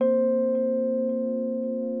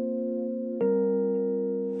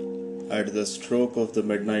At the stroke of the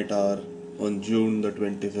midnight hour on June the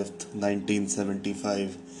 25th,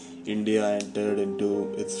 1975, India entered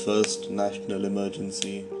into its first national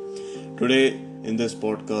emergency. Today, in this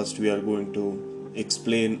podcast, we are going to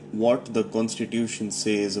explain what the Constitution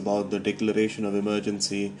says about the declaration of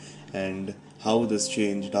emergency and how this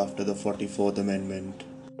changed after the 44th Amendment.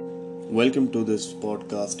 Welcome to this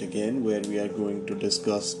podcast again, where we are going to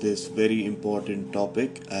discuss this very important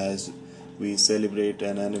topic as we celebrate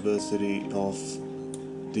an anniversary of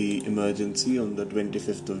the emergency on the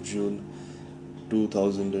 25th of June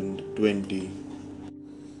 2020.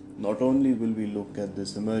 Not only will we look at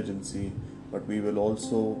this emergency, but we will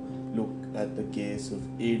also look at the case of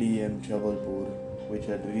ADM Jabalpur, which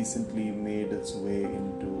had recently made its way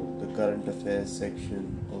into the current affairs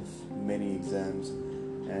section of many exams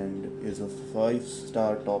and is a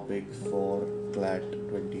 5-star topic for CLAT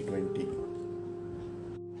 2020.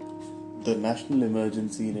 The national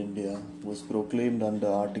emergency in India was proclaimed under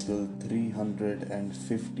Article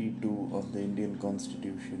 352 of the Indian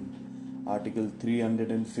Constitution. Article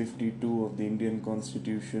 352 of the Indian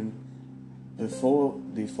Constitution, before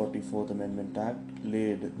the 44th Amendment Act,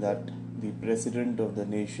 laid that the President of the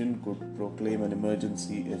nation could proclaim an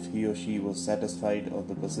emergency if he or she was satisfied of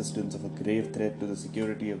the persistence of a grave threat to the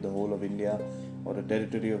security of the whole of India or the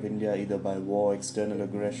territory of India, either by war, external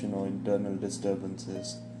aggression, or internal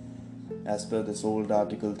disturbances. As per this old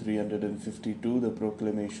Article 352, the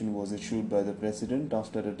proclamation was issued by the President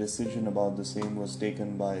after a decision about the same was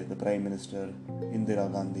taken by the Prime Minister,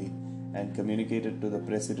 Indira Gandhi, and communicated to the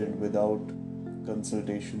President without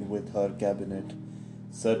consultation with her cabinet.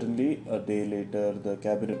 Certainly, a day later, the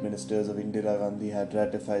cabinet ministers of Indira Gandhi had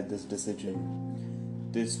ratified this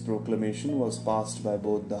decision. This proclamation was passed by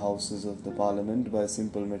both the houses of the parliament by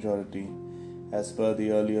simple majority. As per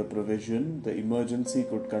the earlier provision, the emergency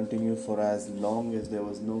could continue for as long as there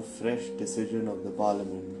was no fresh decision of the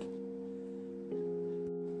parliament.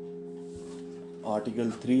 Article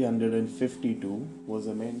 352 was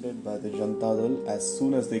amended by the Janata Dal as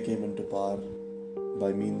soon as they came into power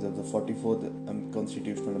by means of the 44th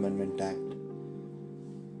Constitutional Amendment Act.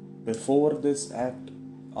 Before this act,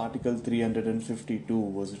 Article 352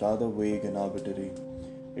 was rather vague and arbitrary.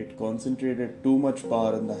 It concentrated too much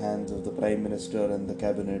power in the hands of the Prime Minister and the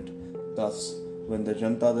Cabinet. Thus, when the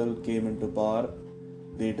Janata Dal came into power,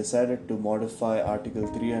 they decided to modify Article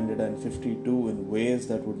 352 in ways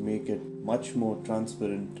that would make it much more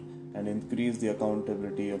transparent and increase the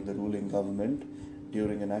accountability of the ruling government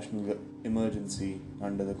during a national emergency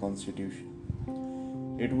under the Constitution.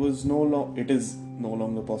 It is no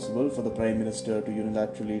longer possible for the Prime Minister to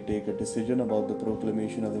unilaterally take a decision about the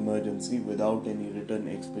proclamation of emergency without any written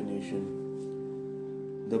explanation.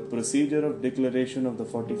 The procedure of declaration of the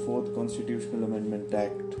 44th Constitutional Amendment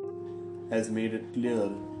Act has made it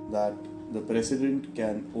clear that the President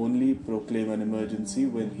can only proclaim an emergency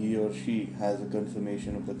when he or she has a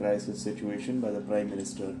confirmation of the crisis situation by the Prime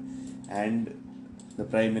Minister and the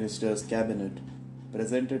Prime Minister's Cabinet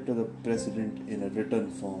presented to the President in a written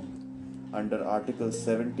form. Under Article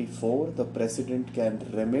 74, the President can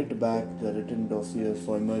remit back the written dossier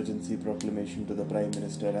for emergency proclamation to the Prime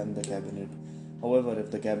Minister and the Cabinet. However, if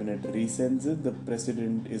the Cabinet resends it, the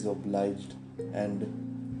President is obliged and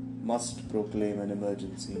must proclaim an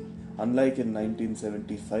emergency. Unlike in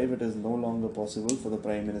 1975, it is no longer possible for the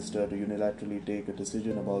Prime Minister to unilaterally take a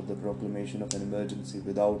decision about the proclamation of an emergency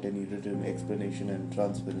without any written explanation and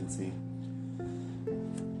transparency.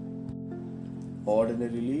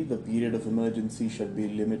 Ordinarily, the period of emergency should be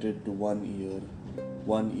limited to 1 year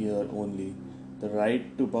only. The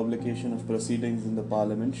right to publication of proceedings in the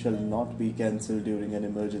Parliament shall not be cancelled during an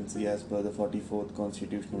emergency as per the 44th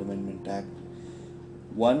Constitutional Amendment Act.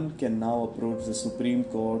 One can now approach the Supreme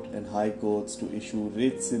Court and High Courts to issue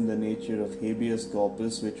writs in the nature of habeas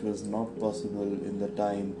corpus, which was not possible in the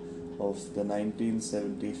time of the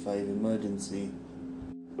 1975 emergency.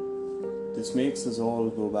 This makes us all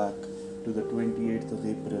go back to the 28th of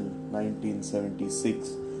April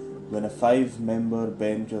 1976, when a 5-member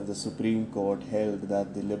bench of the Supreme Court held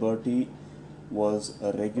that the liberty was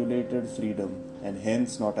a regulated freedom and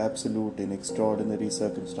hence not absolute in extraordinary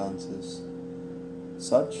circumstances,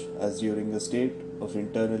 such as during a state of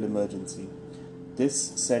internal emergency. This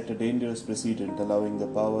set a dangerous precedent, allowing the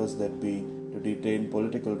powers that be to detain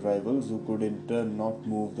political rivals who could in turn not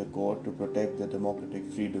move the court to protect their democratic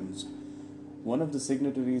freedoms. One of the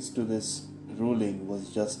signatories to this ruling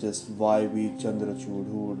was Justice Y.V. Chandrachud,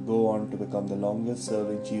 who would go on to become the longest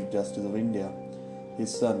serving Chief Justice of India.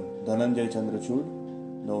 His son, Dhananjay Chandrachud,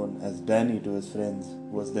 known as Danny to his friends,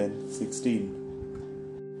 was then 16.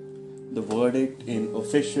 The verdict in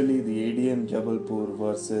officially the ADM Jabalpur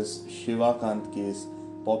versus Shivakant case,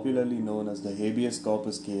 popularly known as the habeas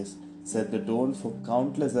corpus case, set the tone for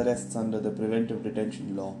countless arrests under the preventive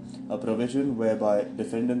detention law, a provision whereby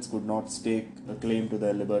defendants could not stake a claim to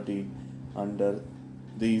their liberty under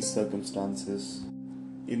these circumstances.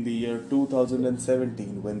 In the year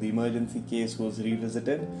 2017, when the emergency case was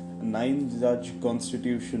revisited, a 9-judge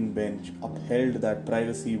constitution bench upheld that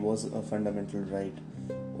privacy was a fundamental right,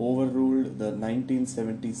 overruled the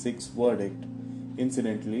 1976 verdict.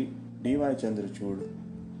 Incidentally, D.Y. Chandrachud,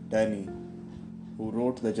 Danny, who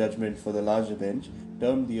wrote the judgment for the larger bench,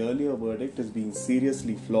 termed the earlier verdict as being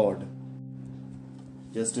seriously flawed.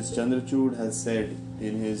 Justice Chandrachud has said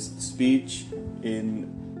in his speech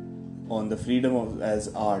on the freedom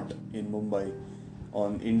as art in Mumbai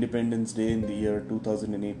on Independence Day in the year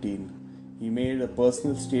 2018, he made a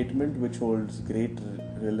personal statement which holds great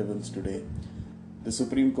relevance today. The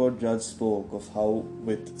Supreme Court judge spoke of how,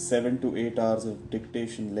 with 7 to 8 hours of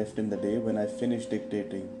dictation left in the day, when I finished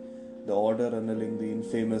dictating, the order annulling the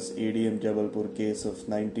infamous ADM Jabalpur case of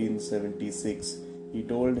 1976, he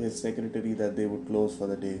told his secretary that they would close for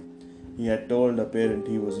the day. He had told a parent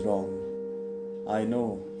he was wrong. I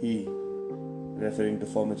know he, referring to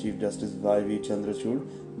former Chief Justice Y.V.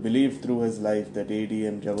 Chandrachud, believed through his life that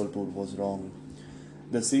ADM Jabalpur was wrong.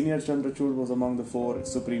 The senior Chandrachud was among the 4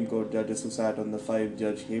 Supreme Court judges who sat on the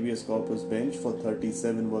 5-judge habeas corpus bench for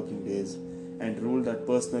 37 working days and ruled that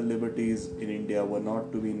personal liberties in India were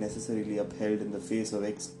not to be necessarily upheld in the face of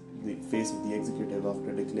the executive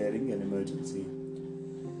after declaring an emergency.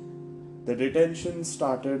 The detention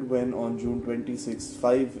started when on June 26,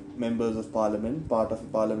 5 members of parliament, part of a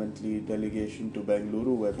parliamentary delegation to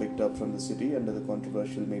Bengaluru, were picked up from the city under the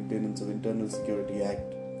controversial Maintenance of Internal Security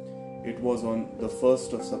Act. It was on the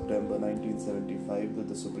 1st of September 1975 that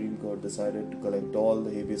the Supreme Court decided to collect all the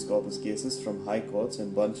habeas corpus cases from high courts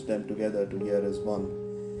and bunch them together to hear as one.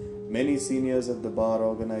 Many seniors at the bar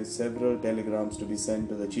organized several telegrams to be sent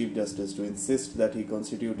to the Chief Justice to insist that he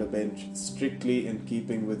constitute a bench strictly in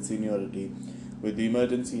keeping with seniority. With the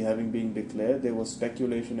emergency having been declared, there was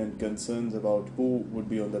speculation and concerns about who would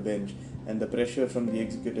be on the bench, and the pressure from the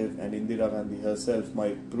executive and Indira Gandhi herself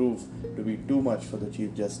might prove to be too much for the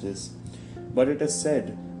Chief Justice. But it is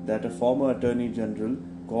said that a former Attorney General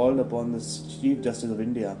called upon the Chief Justice of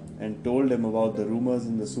India and told him about the rumors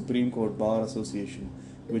in the Supreme Court Bar Association,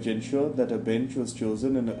 which ensured that a bench was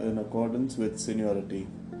chosen in accordance with seniority.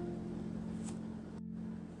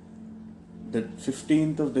 The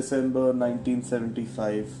 15th of December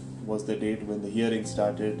 1975 was the date when the hearing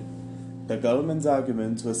started. The government's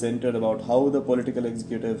arguments were centered about how the political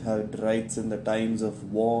executive had rights in the times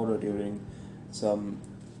of war or during some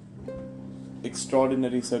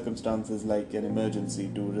extraordinary circumstances like an emergency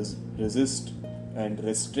to resist and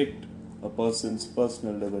restrict a person's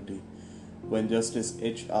personal liberty. When Justice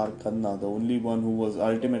H.R. Khanna, the only one who was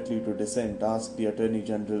ultimately to dissent, asked the Attorney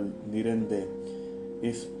General Niren De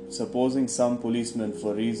if, supposing some policeman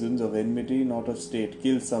for reasons of enmity not of state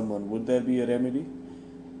kills someone, would there be a remedy?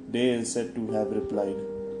 Day is said to have replied,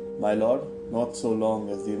 "My lord, not so long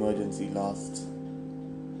as the emergency lasts."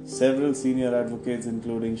 Several senior advocates,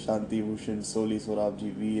 including Shanti Bhushan, Soli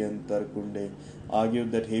Sorabji, V. N. Tarkunde,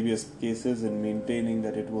 argued that habeas cases, in maintaining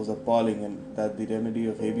that it was appalling and that the remedy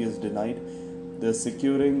of habeas denied the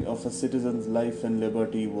securing of a citizen's life and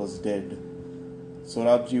liberty was dead.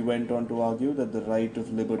 Sorabji went on to argue that the right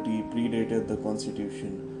of liberty predated the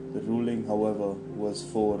constitution. The ruling, however, was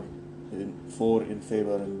 4 in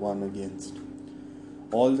favor and 1 against.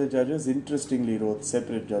 All the judges interestingly wrote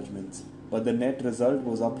separate judgments, but the net result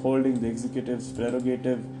was upholding the executive's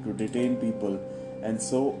prerogative to detain people, and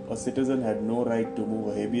so a citizen had no right to move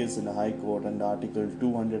a habeas in a high court under Article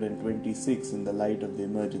 226 in the light of the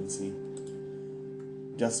emergency.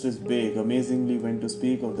 Justice Beg amazingly went to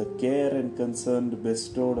speak of the care and concern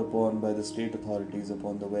bestowed upon by the state authorities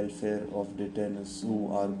upon the welfare of detainees who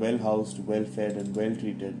are well housed, well fed, and well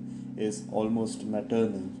treated is almost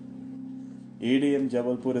maternal. ADM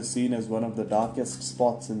Jabalpur is seen as one of the darkest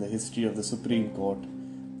spots in the history of the Supreme Court.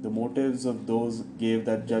 The motives of those gave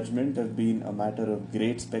that judgment have been a matter of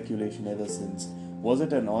great speculation ever since. Was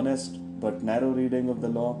it an honest but narrow reading of the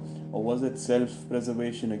law, or was it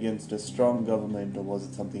self-preservation against a strong government, or was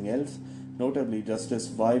it something else? Notably, Justice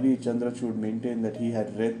Y.V. Chandrachud maintained that he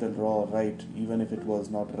had read the law right, even if it was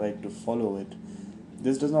not right to follow it.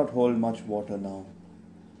 This does not hold much water now.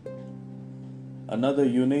 Another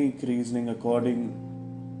unique reasoning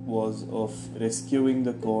was of rescuing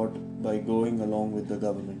the court by going along with the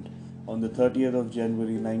government. On the 30th of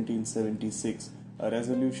January 1976, a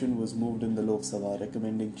resolution was moved in the Lok Sabha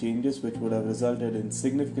recommending changes which would have resulted in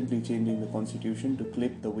significantly changing the constitution to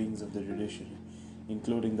clip the wings of the judiciary,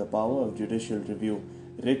 including the power of judicial review,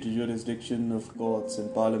 writ jurisdiction of courts,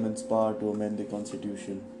 and Parliament's power to amend the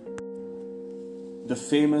constitution. The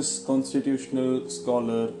famous constitutional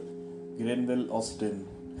scholar Grenville Austin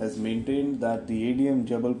has maintained that the ADM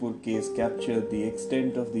Jabalpur case captured the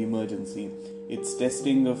extent of the emergency, its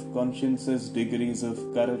testing of consciences, degrees of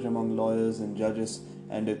courage among lawyers and judges,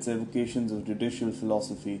 and its evocations of judicial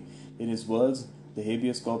philosophy. In his words, the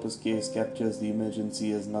habeas corpus case captures the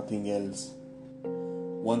emergency as nothing else.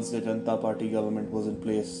 Once the Janata Party government was in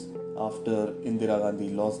place after Indira Gandhi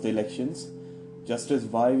lost the elections, Justice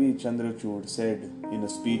Y.V. Chandrachud said in a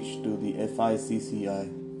speech to the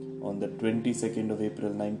FICCI on the 22nd of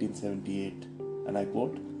April 1978, and I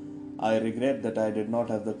quote, "I regret that I did not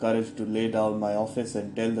have the courage to lay down my office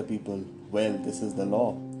and tell the people, well, this is the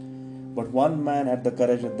law. But one man had the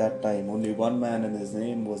courage at that time, only one man, and his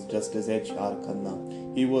name was Justice H.R.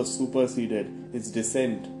 Khanna. He was superseded. His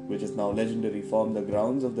dissent, which is now legendary, formed the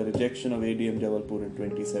grounds of the rejection of ADM Jabalpur in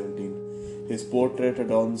 2017. His portrait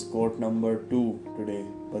adorns court number 2 today,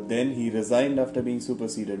 but then he resigned after being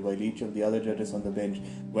superseded, while each of the other judges on the bench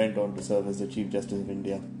went on to serve as the Chief Justice of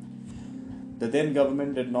India. The then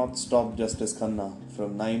government did not stop Justice Khanna.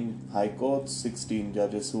 From 9 high courts, 16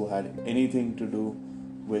 judges who had anything to do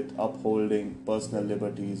with upholding personal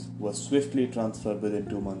liberties were swiftly transferred within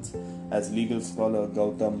 2 months. As legal scholar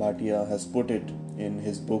Gautam Bhatia has put it in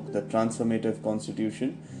his book The Transformative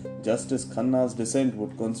Constitution, Justice Khanna's dissent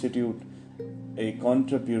would constitute a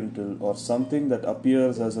contrapuntal or something that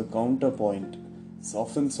appears as a counterpoint,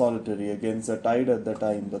 often solitary against the tide at the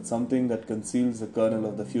time, but something that conceals the kernel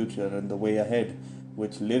of the future and the way ahead,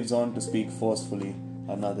 which lives on to speak forcefully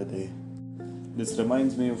another day. This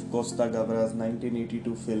reminds me of Costa Gavras's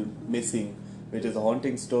 1982 film Missing, which is a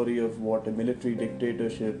haunting story of what a military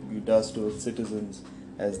dictatorship does to its citizens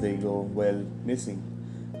as they go, well, missing.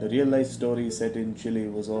 The real-life story set in Chile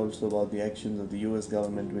was also about the actions of the US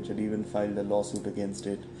government, which had even filed a lawsuit against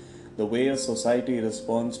it. The way a society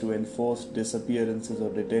responds to enforced disappearances or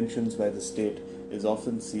detentions by the state is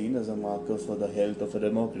often seen as a marker for the health of a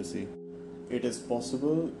democracy. It is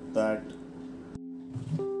possible that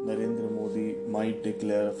Narendra Modi might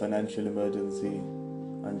declare a financial emergency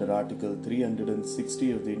under Article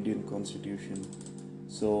 360 of the Indian Constitution.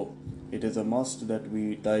 So, it is a must that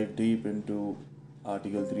we dive deep into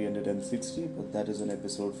Article 360, but that is an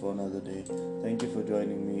episode for another day. Thank you for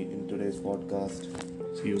joining me in today's podcast.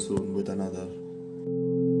 See you soon with another.